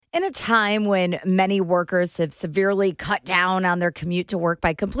In a time when many workers have severely cut down on their commute to work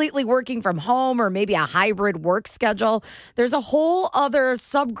by completely working from home or maybe a hybrid work schedule, there's a whole other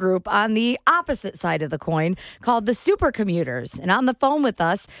subgroup on the opposite side of the coin called the super commuters. And on the phone with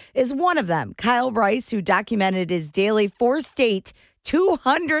us is one of them, Kyle Rice, who documented his daily 4-state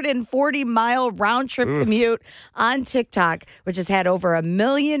 240-mile round-trip commute on TikTok, which has had over 1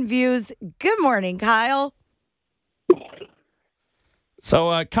 million views. Good morning, Kyle.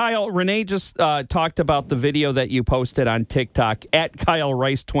 So, Kyle, Renee just talked about the video that you posted on TikTok at Kyle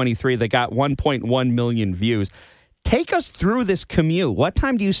Rice 23 that got 1.1 million views. Take us through this commute. What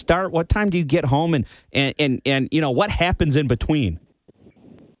time do you start? What time do you get home? And you know, what happens in between?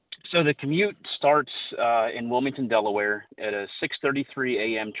 So the commute starts in Wilmington, Delaware at a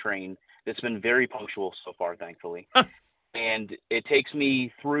 6:33 a.m. train that's been very punctual so far, thankfully. And it takes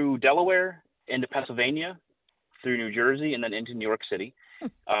me through Delaware into Pennsylvania, through New Jersey, and then into New York City,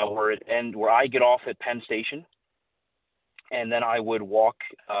 where I get off at Penn Station. And then I would walk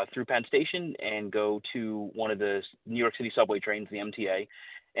through Penn Station and go to one of the New York City subway trains, the MTA,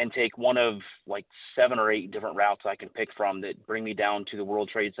 and take one of like 7 or 8 different routes I can pick from that bring me down to the World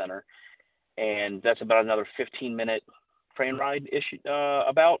Trade Center. And that's about another 15-minute train ride-ish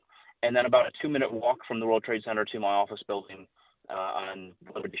and then about a 2-minute walk from the World Trade Center to my office building on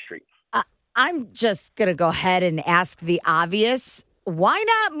Liberty Street. I'm just going to go ahead and ask the obvious. Why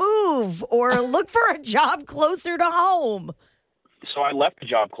not move or look for a job closer to home? So I left the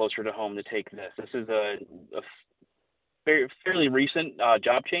job closer to home to take this. This is a fairly recent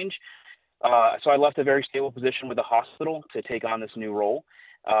job change. So I left a very stable position with the hospital to take on this new role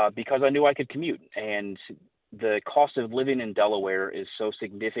because I knew I could commute. And the cost of living in Delaware is so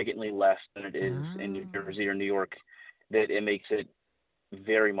significantly less than it is in New Jersey or New York that it makes it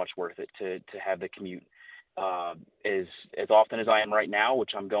very much worth it to have the commute as often as I am right now,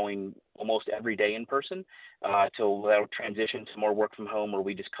 which I'm going almost every day in person, till that'll transition to more work from home where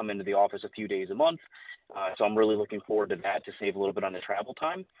we just come into the office a few days a month. So I'm really looking forward to that to save a little bit on the travel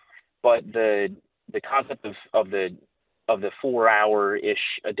time. But the concept of the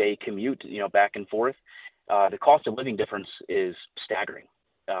 4-hour-ish a day commute, you know, back and forth, the cost of living difference is staggering.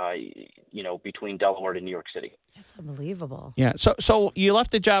 Between Delaware to New York City. That's unbelievable. Yeah. So you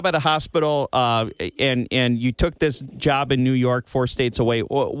left a job at a hospital, and you took this job in New York, 4 states away.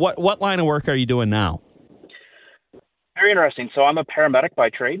 What line of work are you doing now? Very interesting. So I'm a paramedic by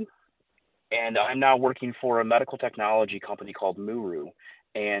trade, and I'm now working for a medical technology company called Muru,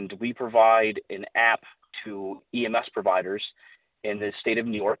 and we provide an app to EMS providers in the state of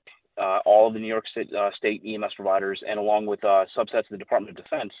New York. All of the New York State EMS providers, and along with subsets of the Department of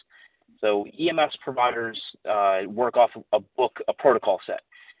Defense. So EMS providers work off a protocol set,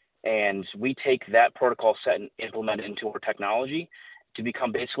 and we take that protocol set and implement it into our technology to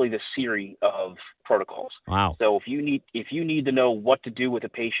become basically the Siri of protocols. Wow! So if you need to know what to do with a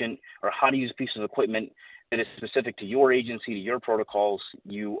patient or how to use a piece of equipment that is specific to your agency, to your protocols,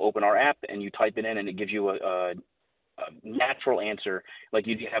 you open our app and you type it in, and it gives you a natural answer, like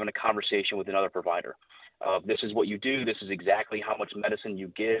you'd be having a conversation with another provider. This is what you do. This is exactly how much medicine you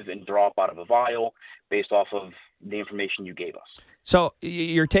give and drop out of a vial based off of the information you gave us. So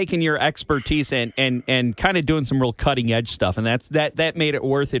you're taking your expertise and kind of doing some real cutting edge stuff, and that made it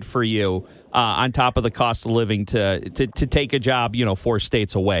worth it for you. On top of the cost of living to take a job, 4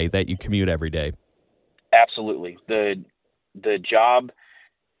 states away that you commute every day. Absolutely, the job,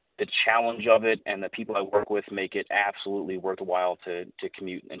 the challenge of it, and the people I work with make it absolutely worthwhile to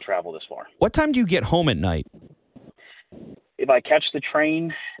commute and travel this far. What time do you get home at night? If I catch the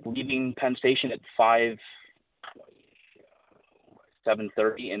train leaving Penn Station at 7:30,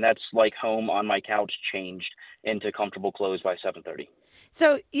 and that's like home on my couch changed into comfortable clothes by 7:30.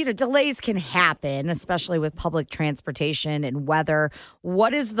 So, delays can happen, especially with public transportation and weather.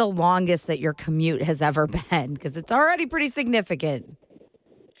 What is the longest that your commute has ever been? Because it's already pretty significant.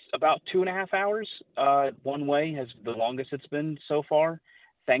 About 2.5 hours one way has the longest it's been so far.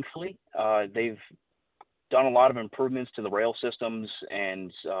 Thankfully, they've done a lot of improvements to the rail systems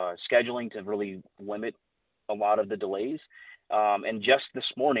and scheduling to really limit a lot of the delays. And just this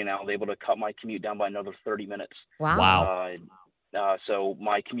morning, I was able to cut my commute down by another 30 minutes. Wow. So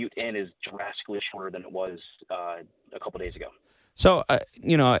my commute in is drastically shorter than it was a couple days ago. So, I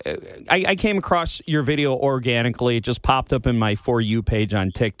came across your video organically. It just popped up in my For You page on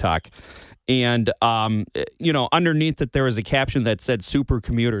TikTok. And, underneath it, there was a caption that said super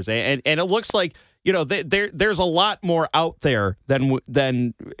commuters. And it looks like, there's a lot more out there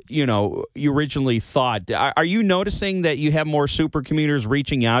than you originally thought. Are you noticing that you have more super commuters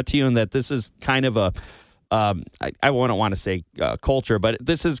reaching out to you and that this is kind of I wouldn't want to say culture, but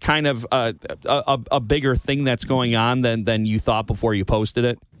this is kind of a bigger thing that's going on than you thought before you posted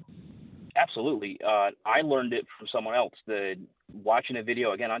it? Absolutely. I learned it from someone else. Watching a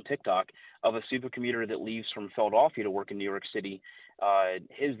video, again, on TikTok of a super commuter that leaves from Philadelphia to work in New York City.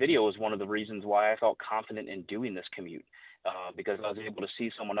 His video was one of the reasons why I felt confident in doing this commute, because I was able to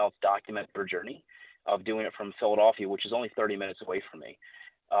see someone else document their journey of doing it from Philadelphia, which is only 30 minutes away from me.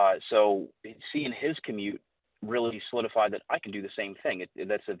 So seeing his commute really solidified that I can do the same thing.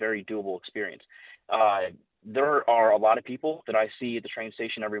 That's a very doable experience. There are a lot of people that I see at the train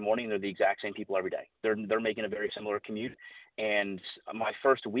station every morning. They're the exact same people every day. They're making a very similar commute. And my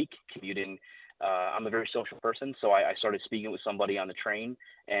first week commuting, I'm a very social person, so I started speaking with somebody on the train,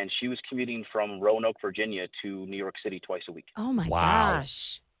 and she was commuting from Roanoke, Virginia to New York City twice a week. Oh, my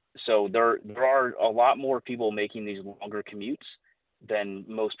gosh. So there are a lot more people making these longer commutes than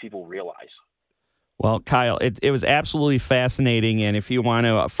most people realize. Well, Kyle, it was absolutely fascinating, and if you want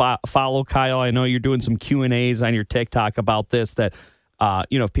to follow Kyle, I know you're doing some Q&As on your TikTok about this that,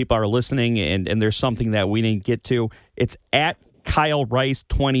 if people are listening and there's something that we didn't get to, it's at Kyle Rice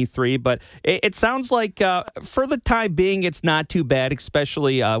 23, but it sounds like for the time being, it's not too bad,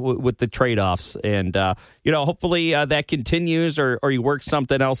 especially with the trade-offs. And, hopefully that continues or you work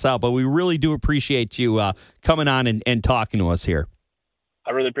something else out. But we really do appreciate you coming on and talking to us here.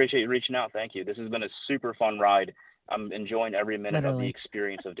 I really appreciate you reaching out. Thank you. This has been a super fun ride. I'm enjoying every minute of the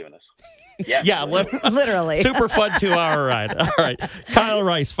experience of doing this. Yeah, literally. Super fun 2-hour ride. All right. Kyle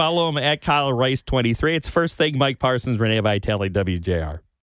Rice, follow him at Kyle Rice 23. It's First Thing, Mike Parsons, Renee Vitale, WJR.